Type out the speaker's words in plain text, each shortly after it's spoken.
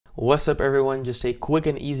What's up everyone, just a quick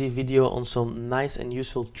and easy video on some nice and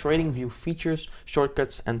useful TradingView features,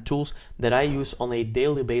 shortcuts and tools that I use on a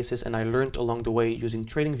daily basis and I learned along the way using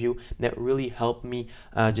TradingView that really helped me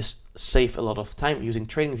just save a lot of time using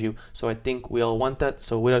TradingView. So I think we all want that,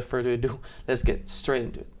 so without further ado, let's get straight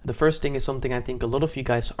into it. The first thing is something I think a lot of you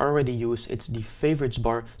guys already use. It's the favorites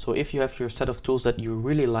bar. So if you have your set of tools that you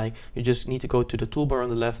really like, you just need to go to the toolbar on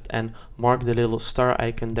the left and mark the little star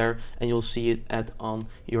icon there, and you'll see it on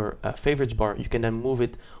your favorites bar. You can then move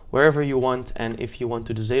it wherever you want, and if you want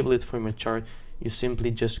to disable it from your chart, you simply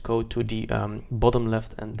just go to the bottom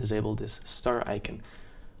left and disable this star icon.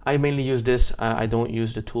 I mainly use this. I don't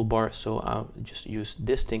use the toolbar, so I'll just use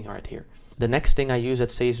this thing right here. The next thing I use that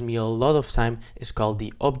saves me a lot of time is called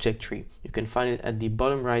the object tree. You can find it at the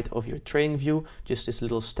bottom right of your TradingView, just this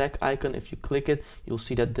little stack icon. If you click it, you'll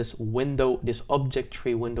see that this window, this object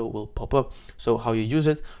tree window will pop up. So how you use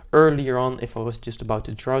it, earlier on, if I was just about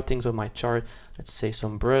to draw things on my chart, let's say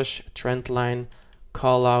some brush, trend line,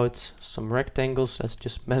 call out, some rectangles, let's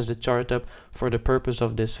just mess the chart up for the purpose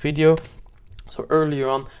of this video. So earlier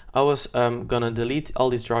on, I was gonna delete all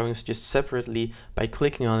these drawings just separately by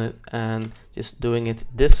clicking on it and just doing it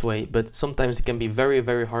this way, but sometimes it can be very,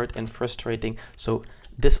 very hard and frustrating. So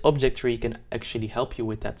this object tree can actually help you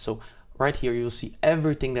with that. So right here, you'll see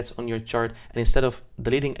everything that's on your chart, and instead of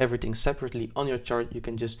deleting everything separately on your chart, you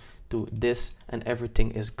can just do this and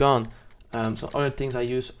everything is gone. So other things I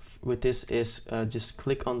use with this is just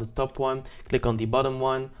click on the top one, click on the bottom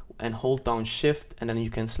one, and hold down shift, and then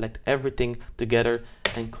you can select everything together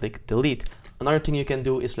and click delete. Another thing you can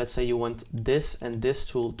do is, let's say you want this and this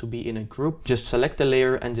tool to be in a group, just select the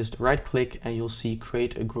layer and just right click and you'll see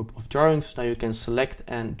create a group of drawings. Now you can select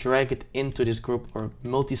and drag it into this group, or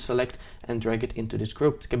multi-select and drag it into this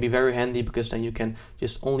group. It can be very handy because then you can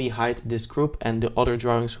just only hide this group and the other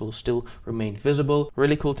drawings will still remain visible.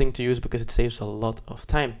 Really cool thing to use because it saves a lot of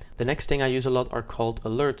time. The next thing I use a lot are called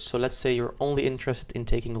alerts. So let's say you're only interested in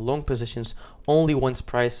taking long positions only once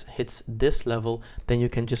price hits this level, then you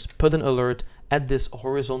can just put an alert at this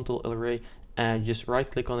horizontal array and just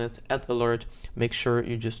right click on it, add alert. Make sure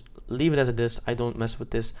you just leave it as it is. I don't mess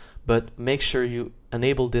with this, but make sure you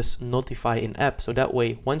enable this notify in app, so that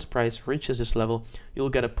way once price reaches this level, you'll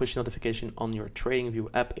get a push notification on your TradingView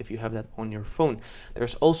app if you have that on your phone.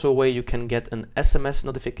 There's also a way you can get an SMS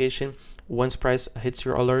notification once price hits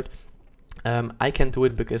your alert. I can't do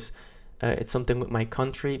it because it's something with my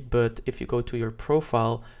country, but if you go to your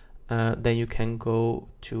profile, then you can go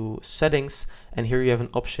to settings, and here you have an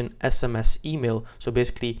option SMS email. So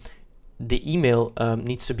basically the email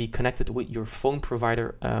needs to be connected with your phone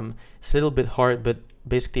provider. It's a little bit hard, but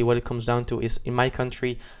basically what it comes down to is, in my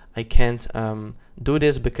country, I can't do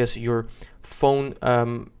this because your phone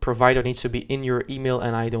provider needs to be in your email,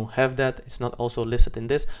 and I don't have that. It's not also listed in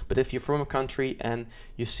this. But if you're from a country and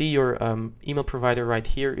you see your email provider right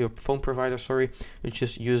here, your phone provider, sorry, you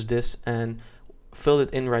just use this and fill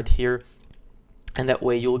it in right here, and that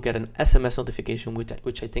way you'll get an SMS notification,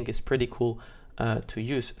 which I think is pretty cool to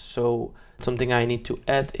use. So something I need to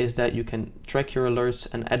add is that you can track your alerts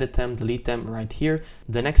and edit them, delete them right here.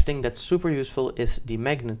 The next thing that's super useful is the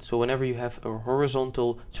magnet. So whenever you have a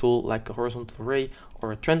horizontal tool like a horizontal array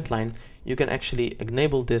or a trend line, you can actually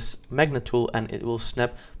enable this magnet tool and it will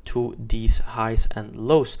snap to these highs and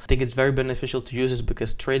lows. I think it's very beneficial to use this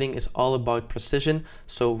because trading is all about precision,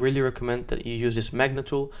 so really recommend that you use this magnet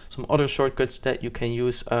tool. Some other shortcuts that you can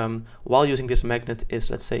use while using this magnet is,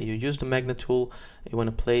 let's say you use the magnet tool, you want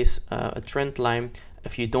to place a trend line.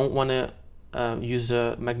 If you don't want to use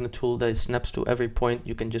a magnet tool that it snaps to every point,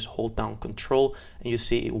 you can just hold down control and you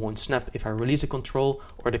see it won't snap. If I release the control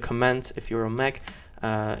or the command, if you're a Mac,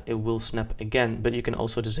 it will snap again, but you can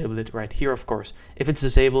also disable it right here. Of course, if it's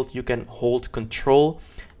disabled, you can hold control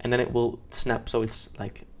and then it will snap, so it's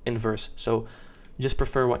like inverse. So just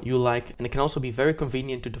prefer what you like, and it can also be very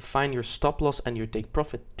convenient to define your stop loss and your take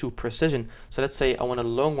profit to precision. So let's say I want a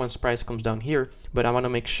long once price comes down here, but I want to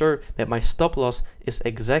make sure that my stop loss is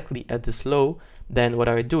exactly at this low. Then what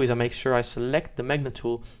I do is I make sure I select the magnet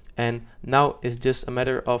tool, and now it's just a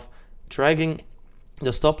matter of dragging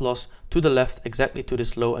the stop loss to the left exactly to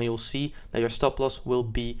this low, and you'll see that your stop loss will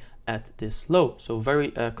be at this low. So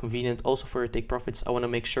very convenient also for your take profits. I want to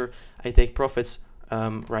make sure I take profits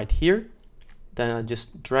right here. Then I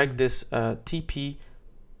just drag this TP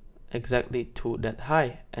exactly to that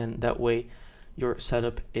high, and that way your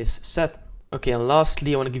setup is set. Okay, and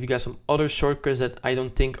lastly, I want to give you guys some other shortcuts that I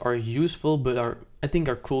don't think are useful, but I think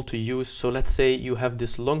are cool to use. So let's say you have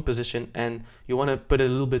this long position and you want to put it a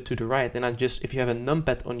little bit to the right, and if you have a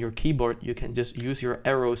numpad on your keyboard, you can just use your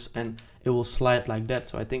arrows and it will slide like that.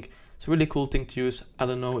 So I think It's a really cool thing to use. I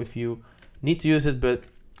don't know if you need to use it, but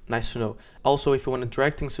nice to know. Also, if you want to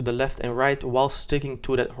drag things to the left and right while sticking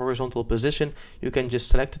to that horizontal position, you can just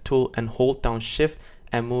select the tool and hold down shift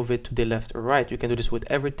and move it to the left or right. You can do this with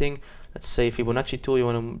everything. Let's say Fibonacci tool, you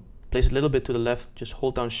want to place it a little bit to the left, just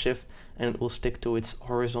hold down shift and it will stick to its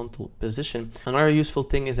horizontal position. Another useful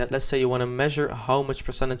thing is that let's say you want to measure how much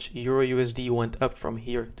percentage Euro USD went up from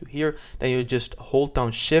here to here, then you just hold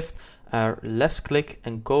down shift, left click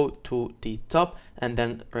and go to the top, and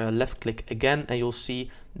then left click again, and you'll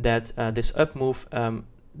see that this up move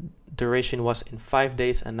duration was in 5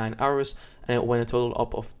 days and 9 hours, and it went a total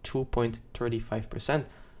up of 2.35%.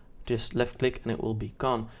 Just left click and it will be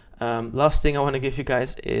gone. Last thing I want to give you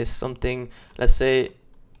guys is something. Let's say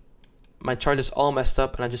my chart is all messed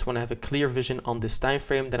up and I just want to have a clear vision on this time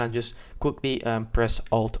frame, then I just quickly press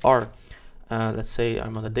Alt R. Let's say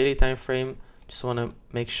I'm on the daily time frame, just want to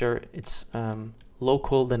make sure it's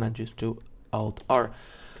local, then I just do Alt R.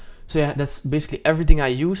 So yeah, that's basically everything I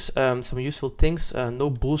use. Some useful things,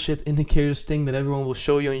 no bullshit indicators thing that everyone will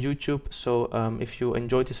show you on YouTube. So if you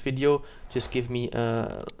enjoyed this video, just give me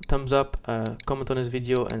a thumbs up, comment on this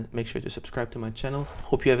video, and make sure to subscribe to my channel.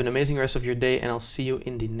 Hope you have an amazing rest of your day, and I'll see you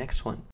in the next one.